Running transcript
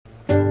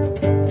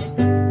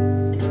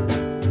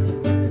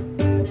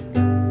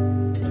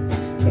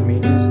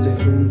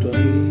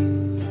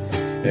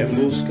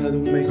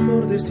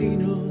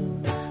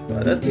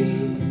para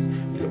ti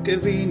lo que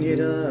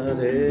viniera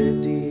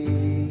de ti.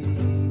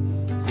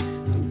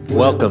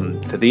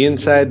 Welcome to the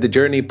Inside the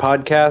Journey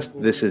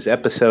podcast. This is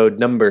episode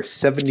number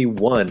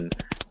 71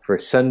 for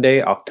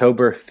Sunday,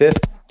 October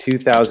 5th,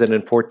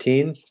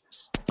 2014.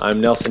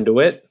 I'm Nelson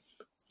DeWitt.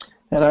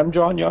 And I'm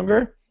John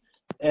Younger.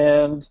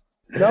 And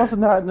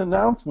Nelson had an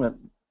announcement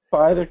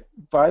by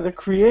the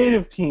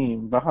creative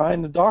team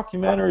behind the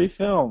documentary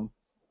film.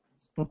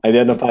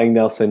 Identifying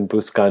Nelson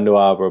Buscando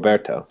a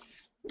Roberto.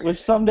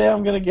 Which someday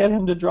I'm going to get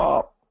him to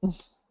drop.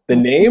 The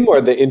name or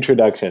the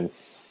introduction?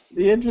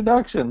 The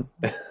introduction.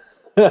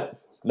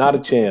 Not a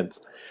chance.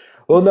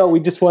 Well, no, we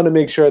just want to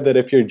make sure that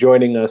if you're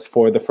joining us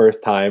for the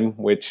first time,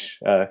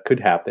 which could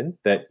happen,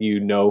 that you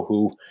know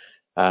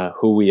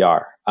who we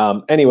are.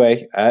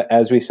 Anyway,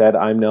 as we said,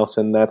 I'm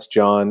Nelson, that's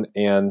John,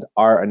 and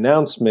our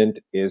announcement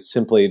is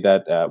simply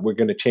that we're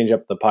going to change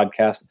up the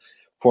podcast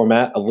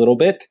format a little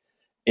bit,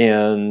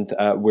 and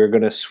we're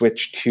going to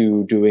switch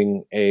to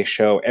doing a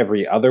show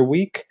every other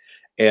week.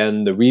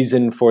 And the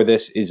reason for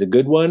this is a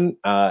good one.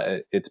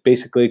 It's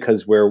basically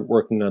because we're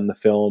working on the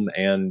film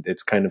and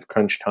it's kind of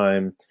crunch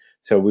time.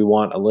 So we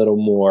want a little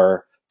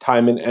more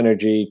time and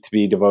energy to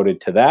be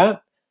devoted to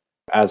that.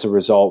 As a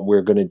result,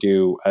 we're going to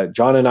do,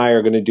 John and I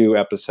are going to do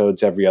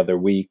episodes every other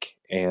week.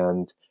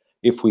 And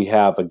if we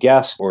have a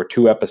guest or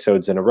two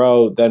episodes in a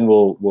row, then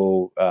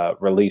we'll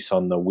release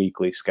on the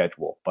weekly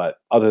schedule. But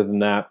other than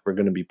that, we're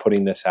going to be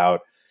putting this out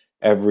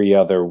every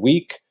other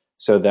week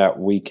so that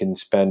we can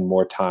spend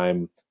more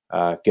time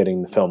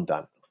getting the film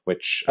done,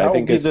 which I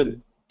think is the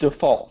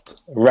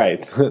default.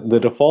 Right. The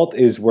default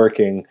is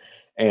working,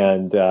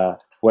 and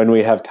when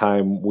we have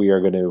time, we are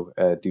going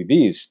to do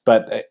these.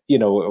 But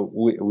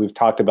we've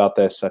talked about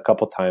this a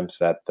couple times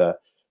that the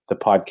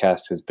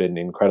podcast has been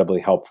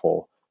incredibly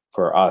helpful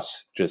for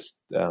us, just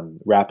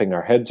wrapping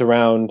our heads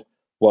around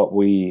what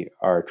we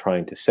are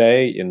trying to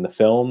say in the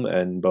film,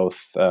 and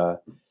both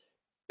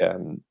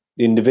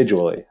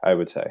individually, I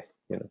would say.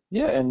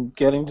 Yeah, and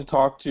getting to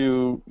talk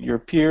to your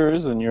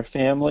peers and your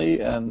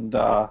family, and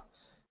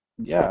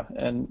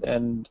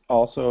and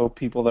also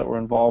people that were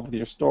involved with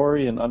your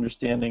story and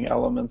understanding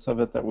elements of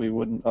it that we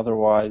wouldn't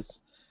otherwise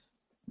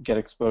get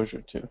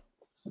exposure to.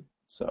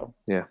 So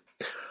yeah.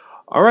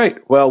 All right.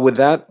 Well, with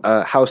that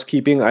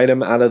housekeeping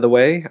item out of the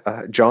way,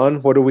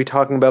 John, what are we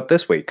talking about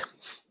this week?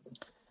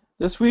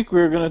 This week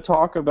we're going to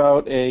talk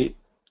about a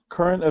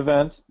current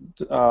event,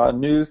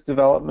 news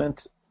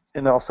development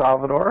in El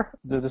Salvador,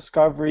 the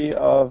discovery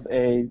of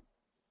a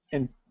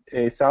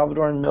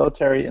Salvadoran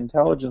military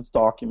intelligence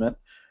document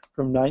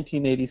from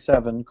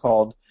 1987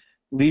 called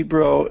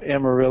Libro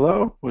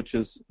Amarillo, which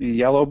is the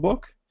Yellow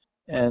Book,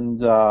 and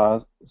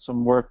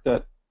some work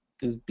that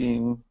is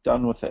being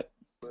done with it.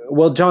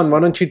 Well, John, why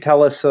don't you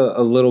tell us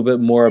a little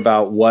bit more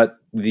about what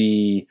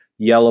the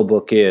Yellow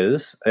Book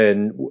is?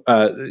 And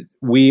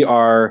we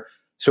are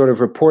sort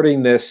of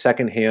reporting this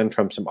secondhand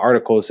from some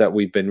articles that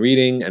we've been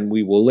reading, and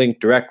we will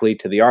link directly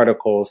to the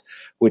articles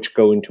which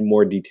go into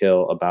more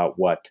detail about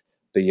what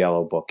the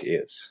Yellow Book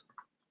is.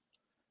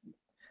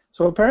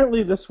 So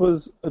apparently this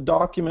was a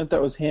document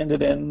that was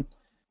handed in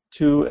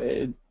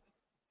to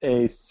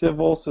a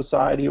civil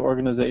society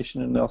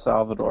organization in El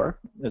Salvador.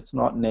 It's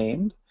not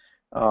named,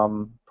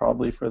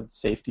 probably for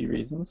safety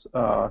reasons,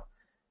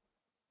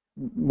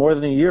 more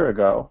than a year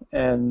ago.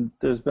 And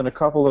there's been a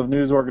couple of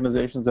news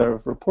organizations that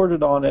have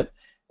reported on it.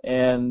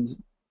 And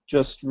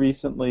just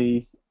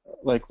recently,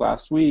 like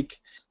last week,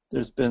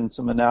 there's been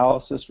some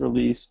analysis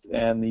released,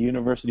 and the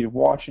University of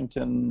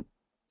Washington,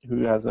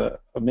 who has an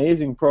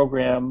amazing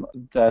program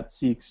that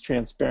seeks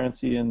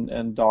transparency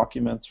and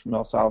documents from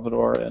El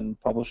Salvador and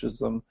publishes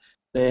them,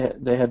 they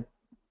had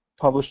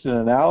published an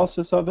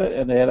analysis of it,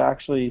 and they had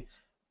actually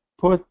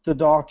put the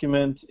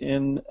document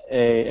in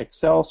a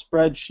Excel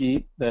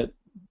spreadsheet that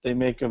they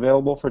make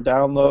available for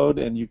download,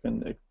 and you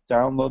can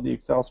download the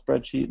Excel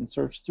spreadsheet and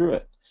search through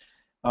it.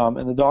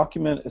 And the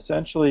document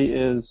essentially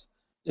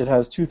it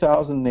has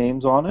 2,000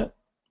 names on it,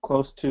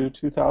 close to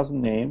 2,000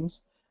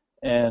 names,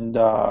 and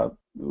it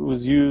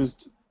was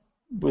used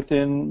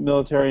within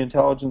military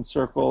intelligence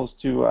circles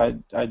to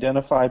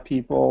identify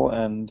people,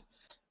 and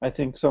I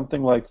think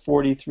something like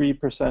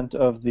 43%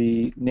 of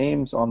the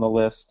names on the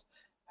list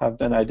have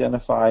been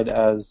identified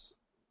as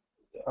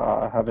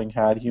having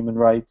had human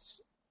rights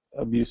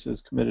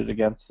abuses committed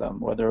against them,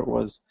 whether it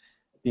was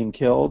being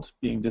killed,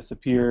 being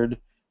disappeared,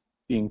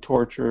 being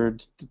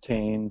tortured,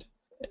 detained.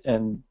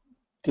 And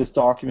this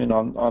document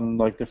on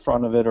like the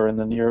front of it or in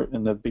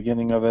the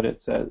beginning of it,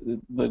 it says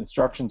the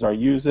instructions are: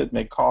 use it,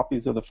 make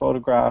copies of the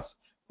photographs,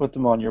 put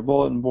them on your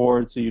bulletin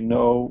board so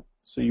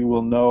you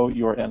will know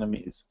your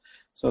enemies.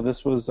 So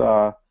this was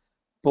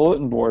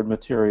bulletin board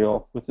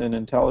material within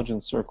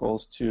intelligence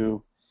circles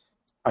to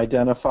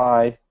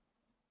identify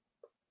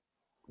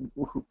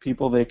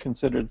people they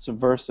considered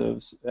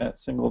subversives,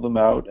 single them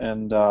out,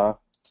 and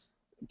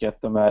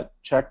get them at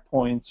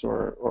checkpoints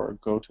or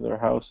go to their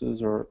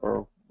houses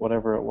or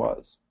whatever it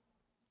was.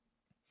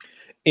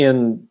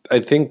 And I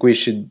think we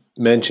should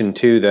mention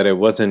too that it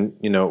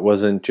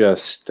wasn't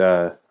just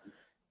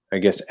I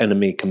guess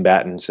enemy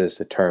combatants is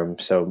the term.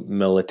 So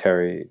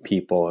military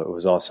people. It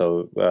was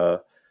also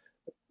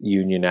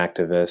union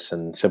activists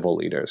and civil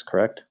leaders,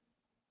 correct?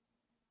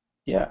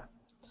 Yeah.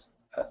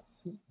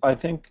 I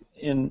think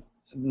and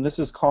this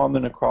is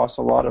common across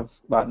a lot of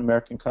Latin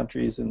American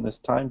countries in this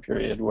time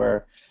period,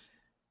 where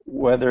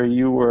whether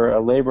you were a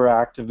labor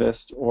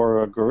activist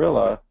or a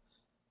guerrilla,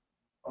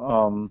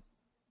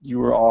 you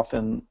were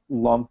often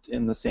lumped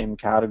in the same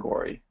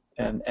category,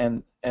 and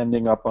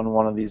ending up on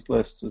one of these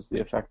lists is the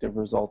effective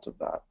result of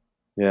that.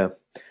 Yeah.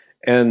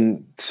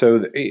 And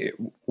so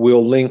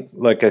we'll link,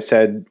 like I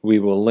said, we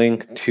will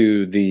link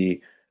to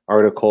the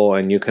article,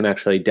 and you can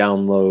actually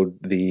download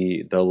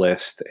the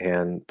list,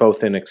 and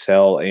both in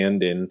Excel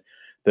and in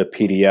the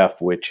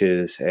PDF, which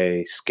is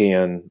a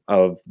scan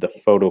of the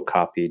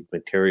photocopied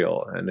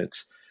material, and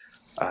it's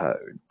uh,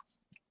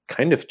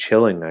 kind of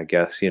chilling, I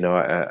guess.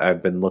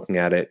 I've been looking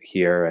at it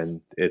here,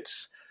 and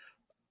it's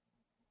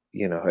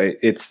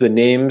the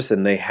names,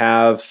 and they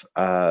have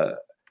I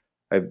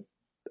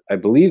I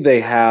believe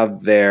they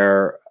have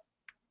their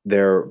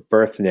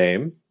birth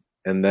name,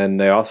 and then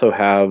they also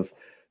have,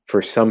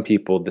 for some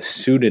people, the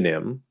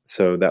pseudonym.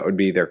 So that would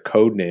be their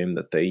code name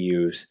that they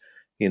use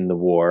in the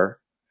war,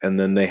 and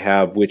then they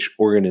have which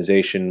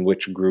organization,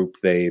 which group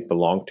they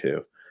belong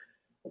to.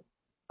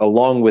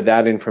 Along with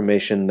that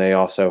information, they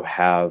also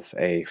have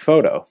a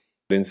photo.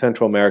 In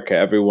Central America,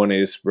 everyone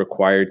is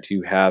required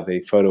to have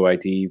a photo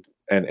ID,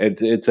 and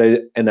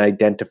an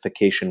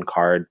identification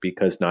card,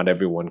 because not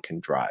everyone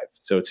can drive.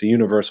 So it's a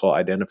universal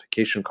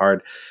identification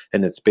card,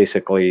 and it's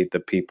basically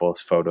the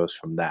people's photos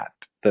from that.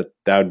 That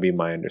would be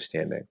my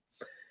understanding.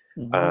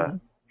 Mm-hmm.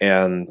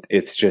 And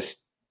it's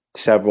just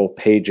several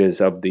pages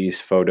of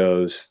these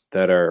photos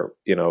that are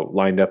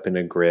lined up in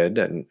a grid,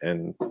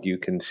 and you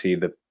can see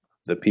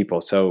the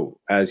people.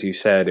 So as you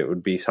said, it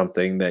would be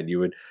something that you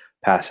would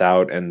pass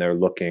out, and they're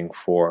looking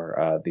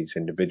for these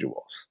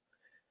individuals.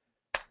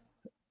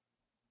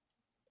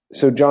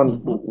 So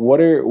John, Mm-hmm.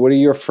 what are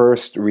your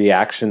first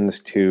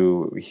reactions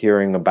to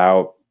hearing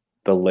about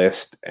the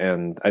list?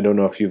 And I don't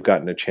know if you've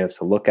gotten a chance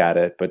to look at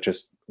it, but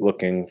just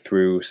looking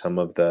through some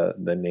of the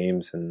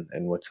names and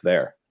what's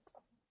there.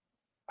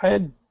 I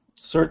had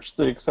searched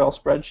the Excel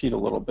spreadsheet a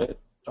little bit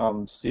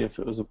to see if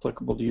it was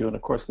applicable to you, and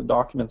of course the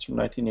document's from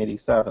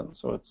 1987,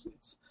 so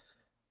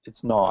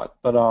it's not.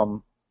 But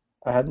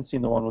I hadn't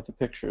seen the one with the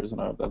pictures, and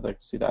I'd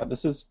like to see that.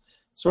 This is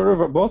sort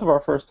of both of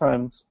our first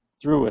times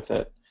through with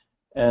it,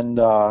 and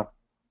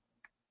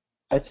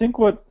I think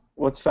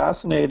what's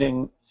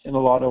fascinating in a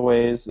lot of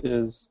ways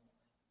is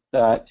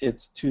that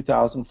it's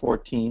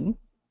 2014,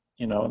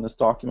 and this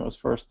document was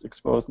first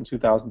exposed in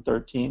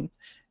 2013.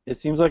 It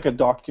seems like a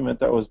document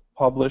that was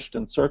published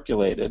and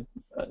circulated,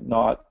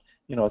 not,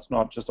 it's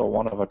not just a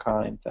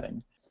one-of-a-kind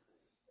thing.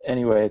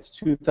 Anyway, it's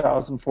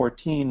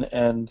 2014,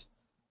 and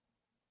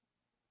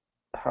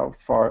how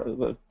far?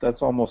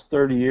 That's almost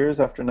 30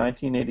 years after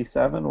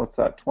 1987. What's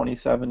that,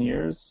 27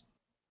 years?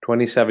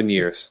 27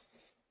 years.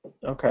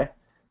 Okay.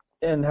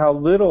 And how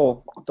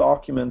little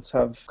documents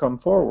have come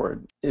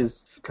forward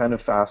is kind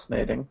of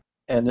fascinating.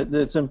 And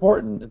it's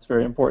important. It's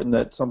very important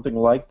that something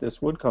like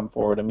this would come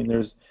forward. I mean,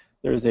 there's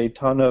a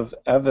ton of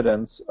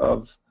evidence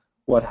of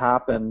what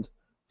happened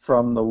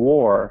from the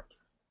war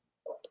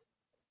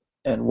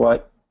and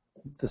what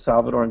the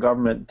Salvadoran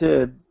government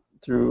did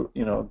through,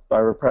 by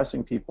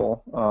repressing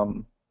people.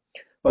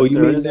 Well, you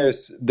mean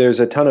there's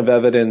a ton of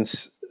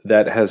evidence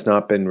that has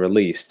not been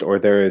released, or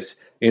there is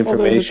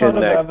information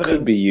that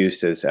could be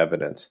used as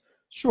evidence?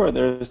 Sure,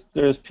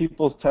 there's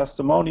people's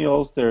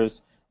testimonials.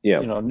 There's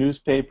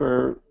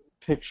newspaper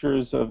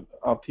pictures of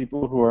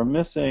people who are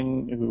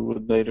missing, who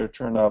would later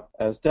turn up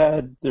as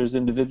dead. There's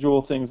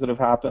individual things that have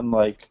happened,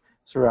 like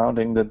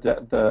surrounding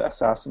the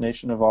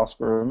assassination of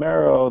Oscar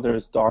Romero.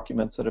 There's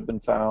documents that have been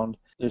found.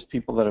 There's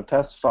people that have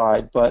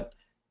testified, but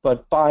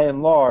by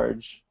and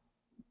large,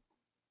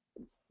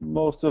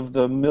 most of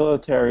the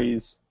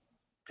military's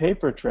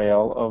paper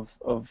trail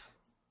of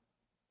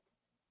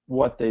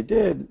what they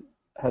did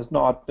has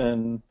not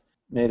been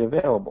made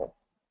available.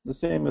 The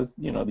same as,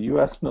 the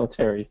U.S.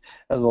 military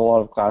has a lot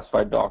of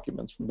classified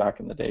documents from back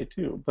in the day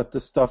too, but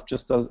this stuff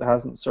just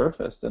hasn't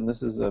surfaced, and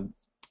this is an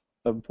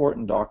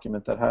important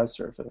document that has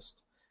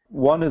surfaced.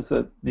 One is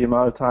that the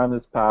amount of time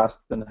that's passed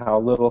and how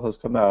little has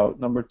come out.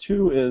 Number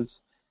two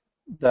is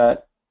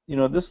that,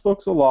 this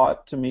looks a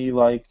lot to me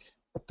like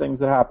things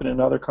that happen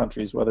in other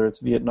countries, whether it's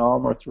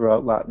Vietnam or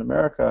throughout Latin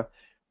America,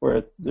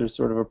 where there's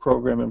sort of a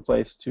program in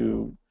place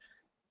to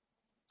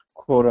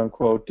quote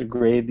unquote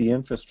degrade the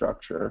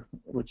infrastructure,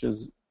 which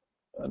is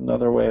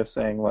another way of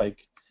saying,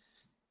 like,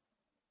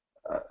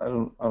 I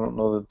don't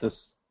know that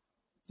this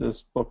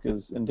book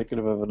is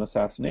indicative of an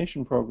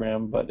assassination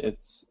program, but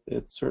it's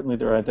certainly,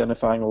 they're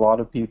identifying a lot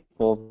of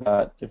people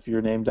that if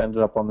your name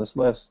ended up on this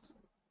list,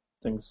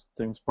 things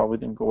probably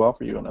didn't go well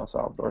for you in El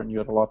Salvador, and you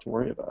had a lot to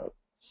worry about.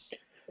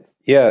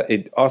 Yeah,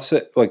 it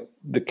also, like,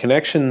 the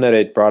connection that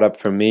it brought up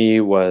for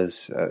me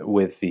was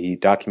with the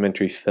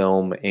documentary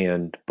film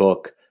and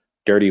book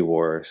Dirty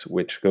Wars,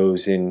 which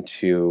goes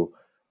into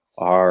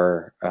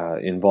our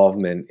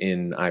involvement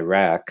in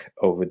Iraq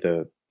over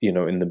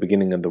in the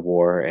beginning of the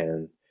war,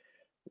 and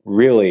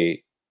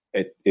really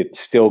it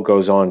still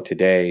goes on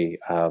today,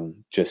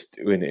 just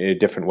in a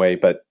different way.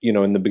 But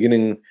in the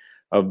beginning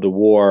of the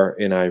war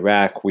in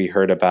Iraq, we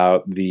heard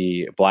about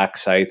the black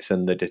sites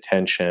and the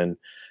detention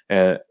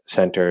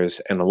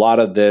centers, and a lot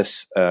of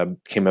this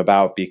came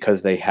about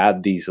because they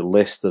had these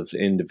lists of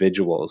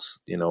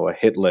individuals, a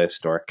hit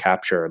list or a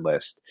capture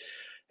list.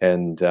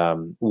 And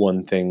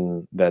one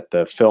thing that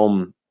the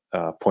film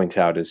points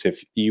out is,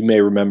 if you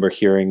may remember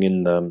hearing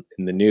in the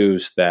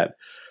news, that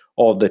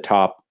all the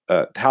top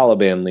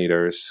Taliban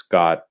leaders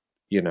got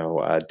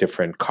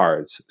different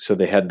cards. So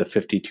they had the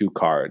 52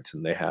 cards,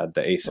 and they had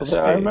the ace of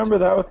spades. I remember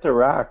that with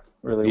Iraq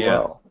really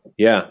well.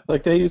 Yeah.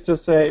 Like they used to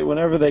say,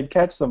 whenever they'd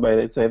catch somebody,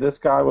 they'd say, this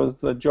guy was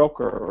the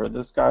Joker, or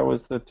this guy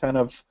was the 10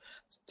 of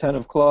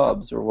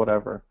clubs, or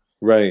whatever.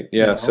 Right.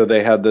 Yeah. So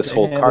they had this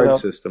whole card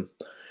system.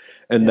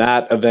 And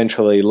that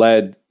eventually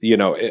led,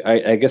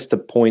 I guess the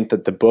point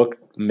that the book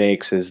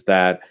makes is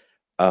that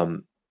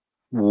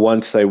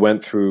once they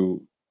went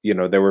through,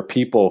 there were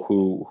people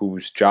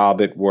whose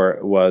job it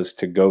was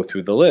to go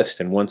through the list.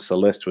 And once the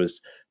list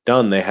was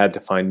done, they had to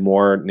find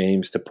more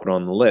names to put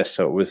on the list.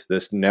 So it was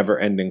this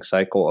never-ending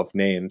cycle of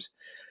names.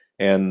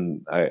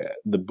 And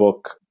the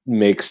book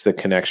makes the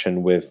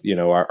connection with,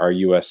 our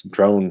U.S.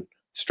 drone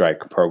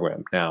strike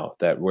program now,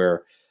 that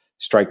we're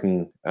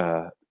striking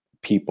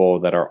people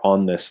that are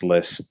on this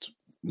list,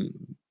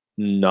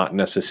 not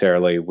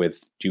necessarily with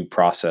due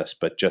process,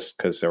 but just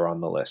because they're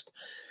on the list.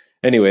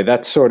 Anyway,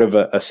 that's sort of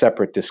a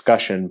separate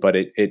discussion, but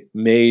it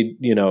made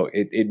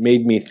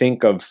me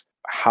think of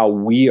how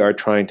we are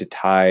trying to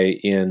tie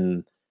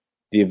in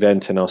the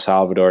events in El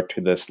Salvador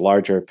to this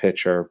larger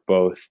picture,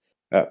 both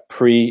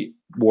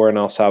pre-war in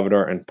El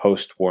Salvador and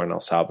post-war in El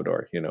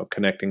Salvador,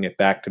 connecting it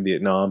back to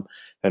Vietnam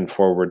and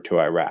forward to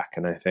Iraq.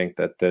 And I think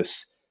that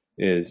this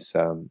is,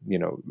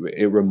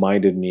 it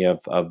reminded me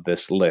of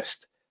this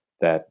list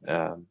that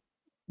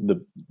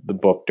the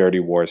book Dirty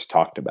Wars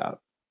talked about.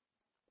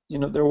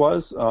 There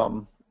was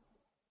the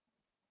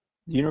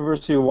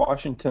University of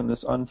Washington,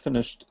 this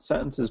unfinished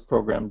sentences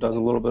program does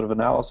a little bit of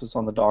analysis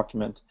on the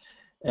document,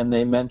 and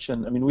they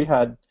mention, we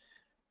had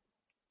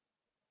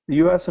the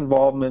U.S.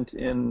 involvement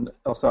in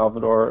El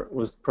Salvador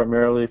was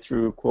primarily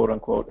through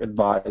quote-unquote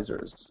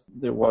advisors.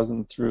 It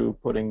wasn't through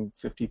putting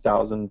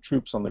 50,000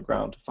 troops on the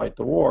ground to fight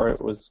the war.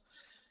 It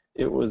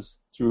was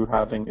through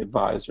having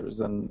advisors,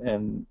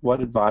 and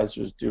what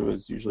advisors do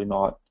is usually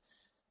not,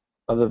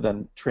 other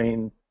than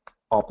train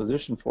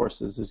opposition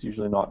forces, is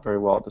usually not very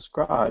well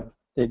described.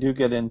 They do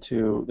get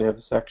into, they have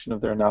a section of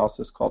their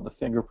analysis called the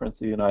fingerprints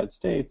of the United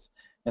States,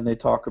 and they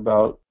talk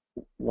about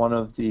one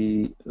of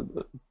the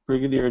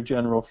Brigadier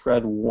General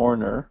Fred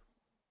Warner,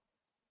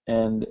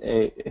 and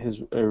a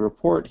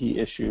report he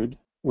issued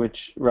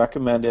which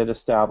recommended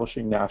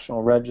establishing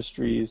national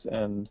registries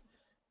and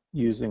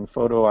using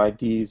photo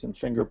IDs and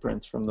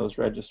fingerprints from those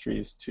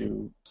registries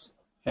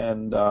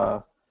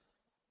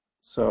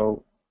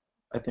so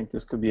I think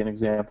this could be an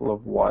example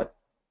of what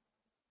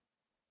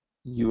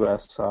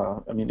U.S.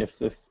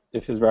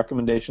 If his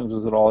recommendations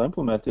was at all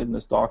implemented, and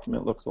this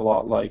document looks a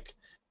lot like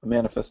a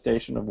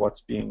manifestation of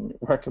what's being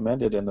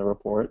recommended in the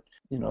report,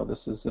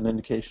 this is an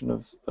indication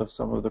of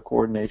some of the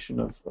coordination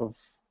of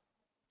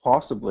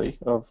possibly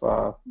of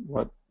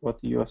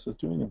what the U.S. was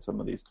doing in some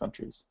of these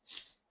countries.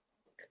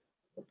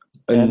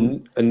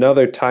 And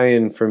another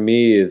tie-in for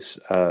me is,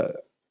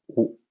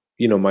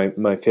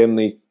 my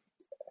family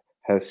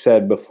has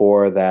said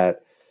before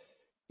that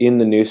in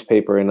the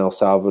newspaper in El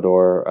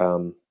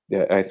Salvador,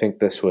 I think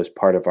this was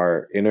part of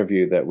our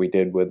interview that we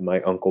did with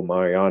my uncle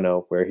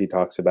Mariano, where he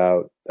talks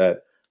about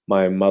that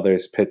my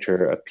mother's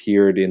picture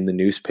appeared in the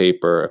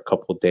newspaper a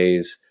couple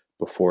days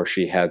before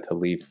she had to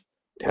leave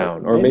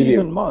town, or maybe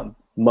even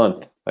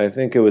month. I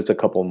think it was a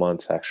couple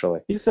months actually.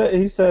 He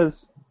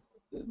says,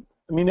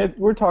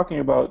 we're talking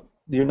about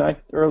the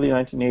early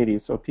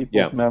 1980s, so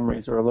people's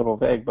memories are a little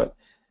vague, but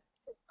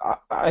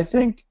I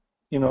think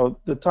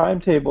the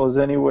timetable is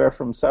anywhere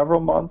from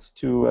several months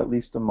to at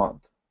least a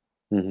month,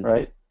 mm-hmm.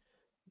 right?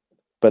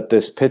 But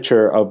this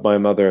picture of my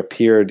mother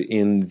appeared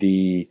in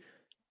the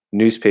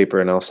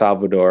newspaper in El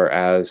Salvador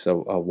as a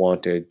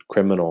wanted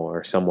criminal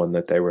or someone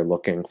that they were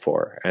looking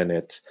for. And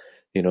it's,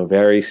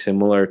 very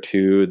similar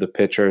to the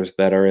pictures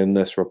that are in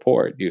this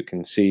report. You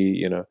can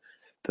see,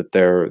 that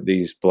there are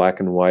these black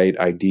and white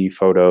ID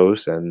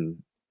photos, and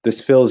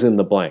this fills in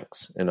the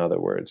blanks. In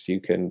other words, you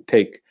can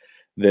take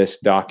this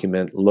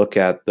document, look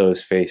at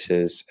those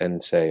faces,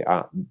 and say,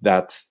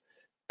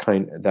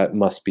 that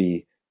must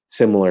be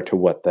similar to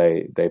what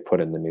they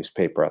put in the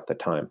newspaper at the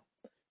time.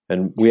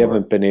 And we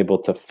haven't been able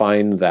to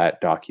find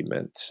that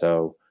document.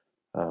 So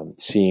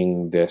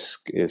seeing this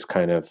is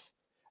kind of,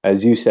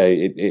 as you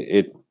say,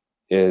 it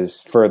is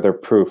further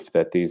proof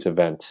that these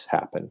events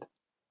happened.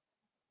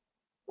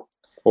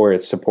 Or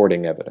it's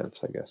supporting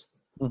evidence, I guess.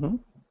 Mm-hmm.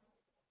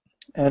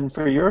 And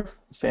for your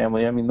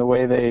family, the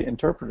way they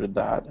interpreted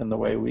that and the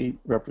way we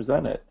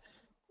represent it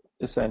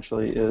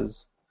essentially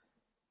is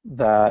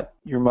that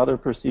your mother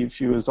perceived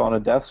she was on a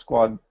death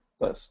squad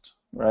list,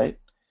 right?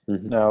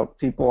 Mm-hmm. Now,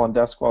 people on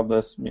death squad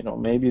lists,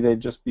 maybe they'd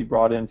just be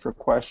brought in for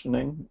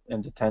questioning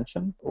and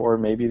detention, or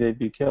maybe they'd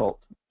be killed.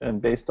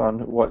 And based on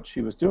what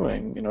she was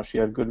doing, she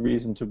had good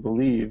reason to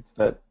believe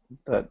that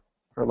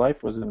her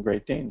life was in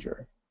great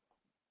danger.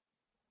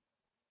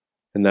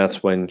 And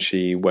that's when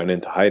she went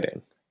into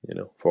hiding,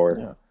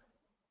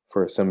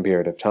 for some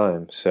period of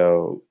time.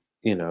 So,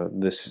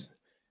 this,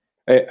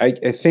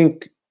 I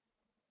think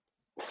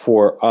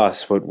for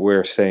us, what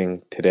we're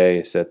saying today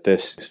is that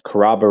this is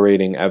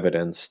corroborating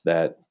evidence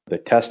that the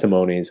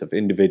testimonies of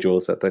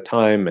individuals at the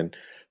time and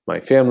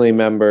my family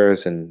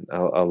members and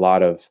a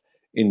lot of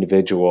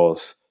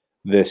individuals,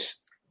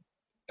 this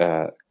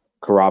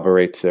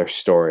corroborates their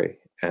story.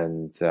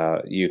 And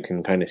you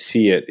can kind of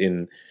see it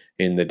in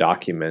the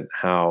document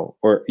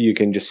or you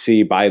can just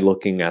see by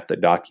looking at the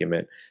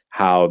document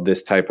how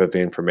this type of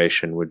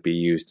information would be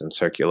used and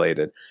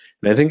circulated.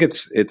 And I think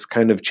it's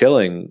kind of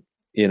chilling,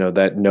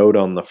 that note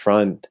on the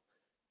front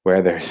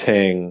where they're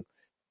saying,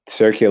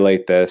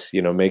 circulate this,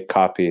 make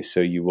copies so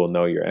you will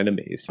know your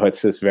enemies. So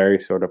it's this very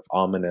sort of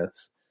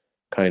ominous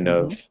kind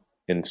of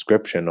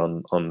inscription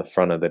on the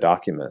front of the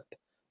document.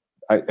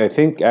 I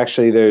think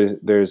actually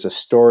there's a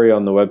story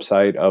on the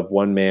website of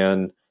one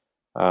man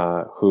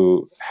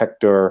who,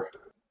 Hector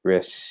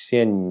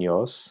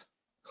Reseños,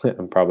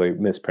 I'm probably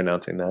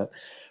mispronouncing that,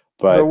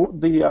 but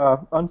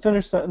the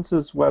Unfinished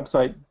Sentences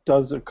website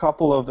does a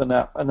couple of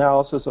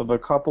analysis of a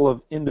couple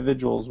of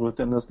individuals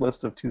within this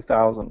list of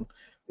 2,000.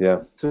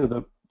 Yeah. To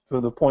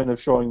the point of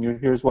showing you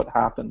here's what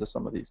happened to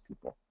some of these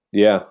people.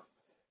 Yeah.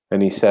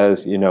 And he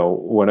says,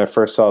 when I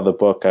first saw the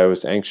book, I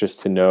was anxious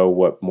to know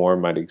what more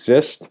might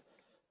exist.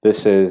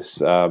 This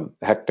is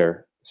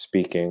Hector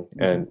speaking,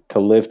 and to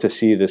live to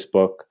see this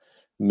book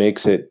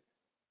makes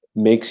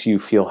you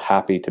feel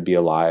happy to be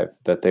alive,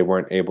 that they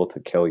weren't able to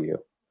kill you,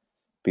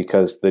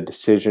 because the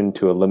decision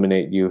to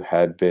eliminate you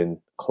had been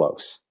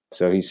close.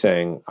 So he's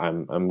saying,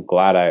 I'm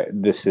glad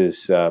this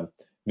is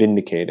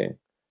vindicating.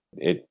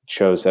 It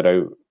shows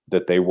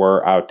that they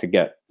were out to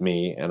get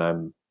me, and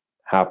I'm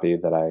happy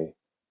that I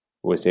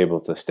was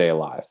able to stay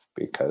alive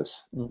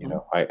because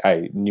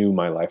I knew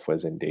my life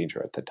was in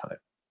danger at the time.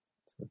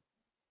 So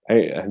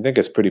I think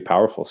it's pretty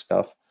powerful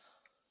stuff.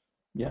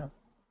 Yeah.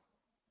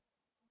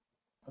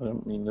 I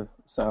don't mean to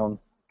sound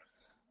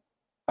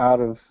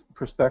out of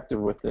perspective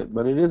with it,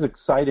 but it is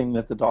exciting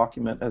that the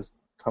document has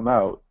come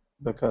out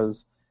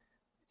because,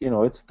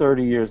 it's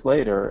 30 years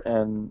later,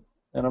 and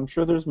I'm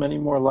sure there's many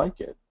more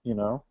like it.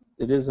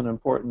 It is an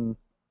important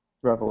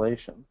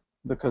revelation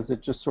because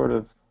it just sort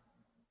of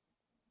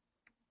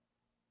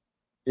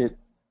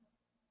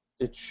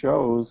it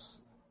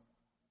shows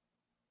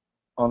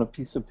on a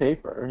piece of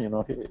paper.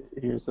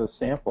 Here's a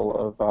sample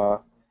of.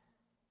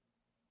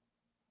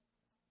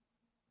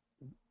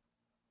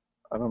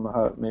 I don't know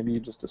how. Maybe you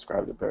just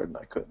described it better than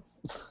I could.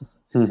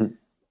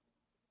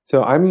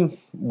 So I'm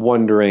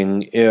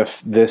wondering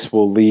if this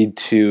will lead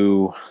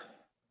to,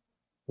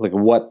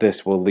 what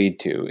this will lead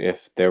to.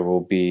 If there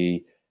will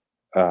be,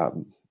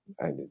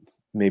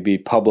 maybe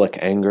public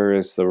anger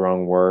is the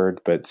wrong word,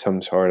 but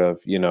some sort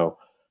of,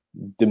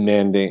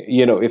 demanding.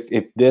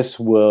 If this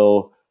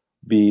will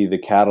be the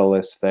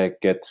catalyst that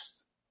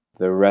gets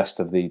the rest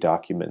of the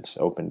documents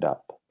opened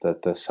up,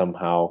 that this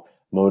somehow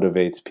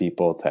motivates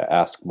people to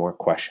ask more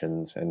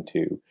questions and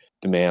to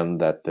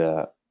demand that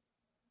the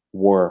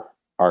war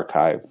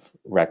archive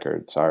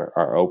records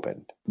are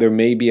opened. There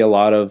may be a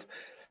lot of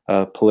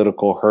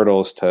political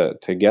hurdles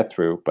to get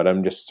through, but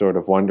I'm just sort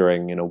of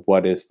wondering,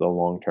 what is the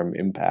long-term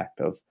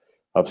impact of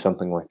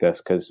something like this?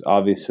 Because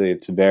obviously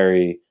it's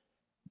very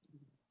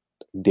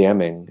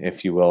damning,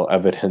 if you will,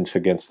 evidence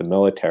against the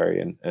military,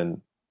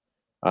 and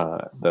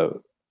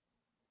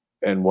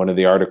one of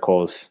the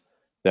articles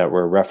that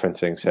we're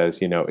referencing says,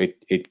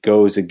 it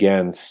goes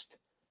against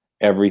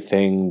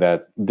everything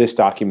that this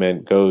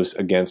document goes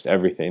against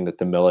everything that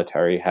the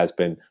military has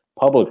been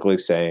publicly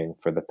saying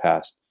for the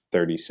past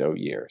 30 so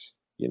years,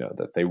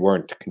 that they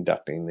weren't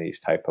conducting these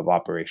type of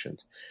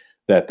operations,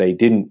 that they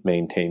didn't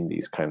maintain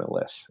these kind of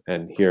lists.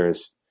 And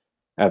here's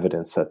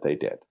evidence that they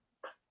did.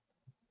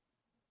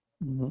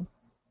 Mm-hmm.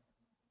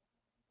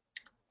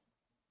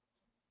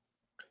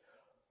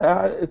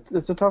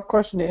 It's a tough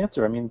question to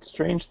answer. I mean,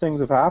 strange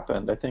things have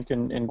happened. I think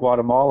in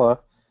Guatemala,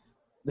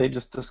 they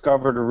just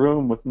discovered a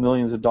room with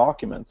millions of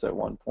documents at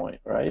one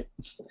point, right?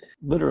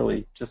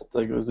 Literally, just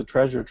like it was a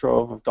treasure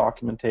trove of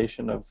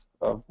documentation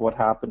of what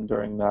happened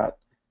during that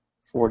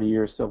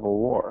 40-year civil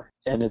war.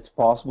 And it's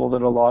possible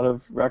that a lot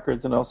of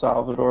records in El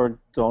Salvador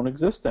don't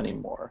exist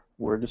anymore,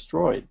 were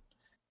destroyed.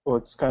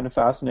 What's kind of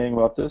fascinating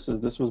about this is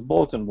this was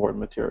bulletin board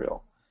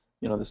material,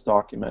 this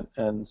document.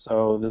 And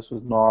so this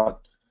was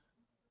not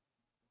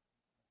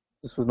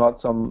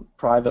some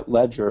private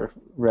ledger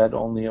read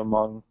only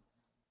among,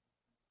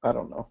 I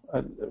don't know.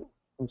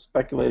 I'm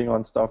speculating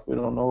on stuff. We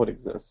don't know what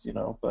exists,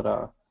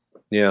 but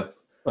yeah.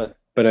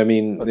 But I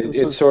mean,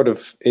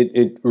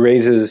 it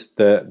raises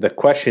the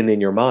question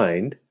in your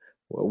mind,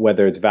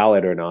 whether it's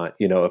valid or not.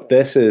 If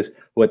this is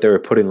what they were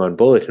putting on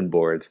bulletin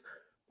boards,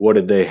 what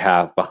did they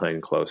have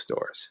behind closed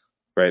doors,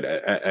 right?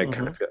 I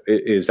kind of feel,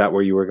 is that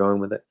where you were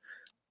going with it?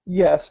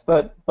 Yes,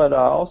 but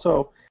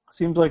also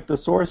seems like the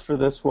source for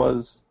this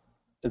was,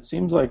 it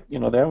seems like, they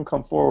haven't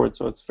come forward,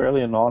 so it's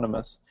fairly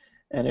anonymous,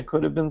 and it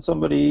could have been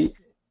somebody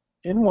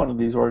in one of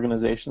these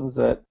organizations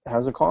that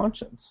has a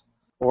conscience,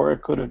 or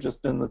it could have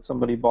just been that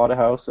somebody bought a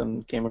house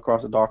and came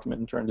across a document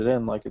and turned it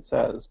in, like it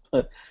says.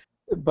 But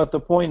the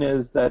point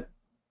is that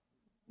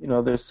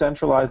there's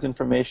centralized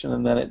information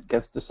and then it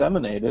gets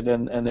disseminated,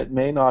 and it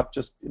may not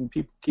just, and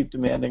people keep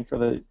demanding for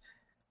the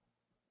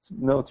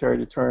military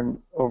to turn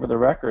over the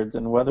records,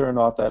 and whether or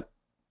not that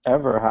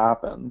ever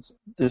happens,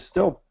 there's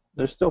still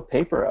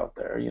paper out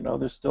there,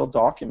 there's still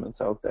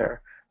documents out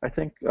there. I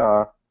think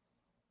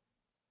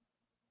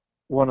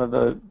one of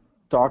the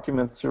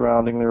documents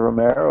surrounding the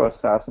Romero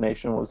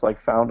assassination was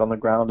like found on the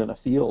ground in a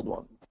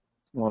field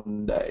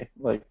one day.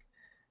 Like,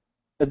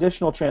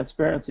 additional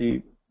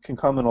transparency can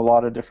come in a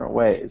lot of different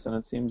ways, and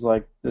it seems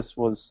like this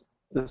was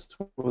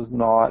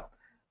not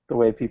the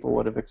way people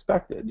would have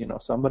expected.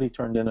 Somebody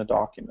turned in a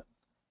document,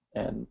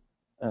 and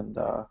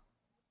I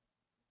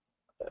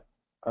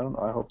don't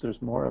know. I hope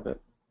there's more of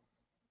it.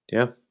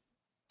 Yeah.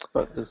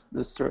 But this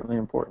is certainly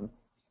important.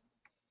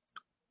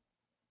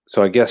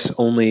 So I guess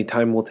only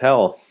time will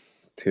tell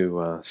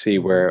to see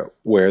where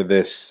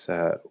this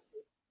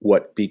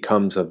what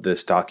becomes of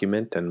this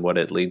document and what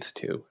it leads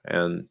to.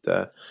 And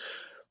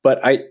but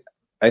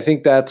I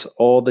think that's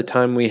all the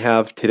time we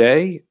have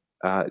today.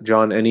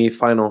 John, any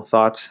final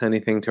thoughts?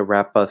 Anything to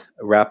wrap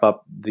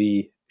up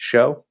the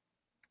show?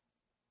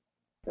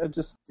 I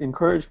just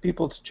encourage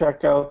people to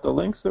check out the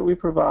links that we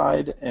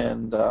provide,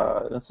 and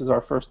this is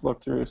our first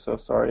look through, so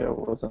sorry I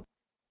wasn't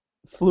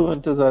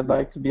fluent as I'd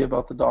like to be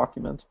about the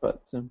document, but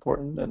it's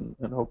important,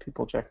 and hope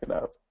people check it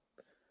out.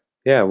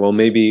 Yeah, well,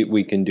 maybe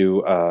we can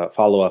do a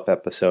follow-up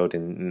episode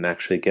and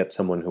actually get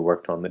someone who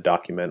worked on the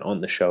document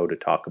on the show to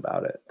talk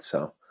about it.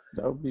 So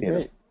that would be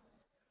great.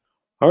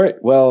 All right.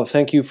 Well,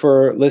 thank you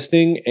for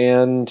listening,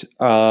 and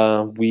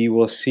we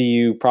will see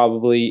you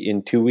probably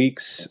in 2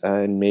 weeks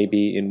and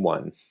maybe in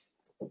 1.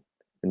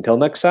 Until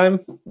next time,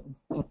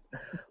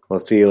 we'll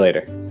see you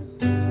later.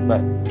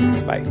 Bye.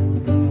 Bye.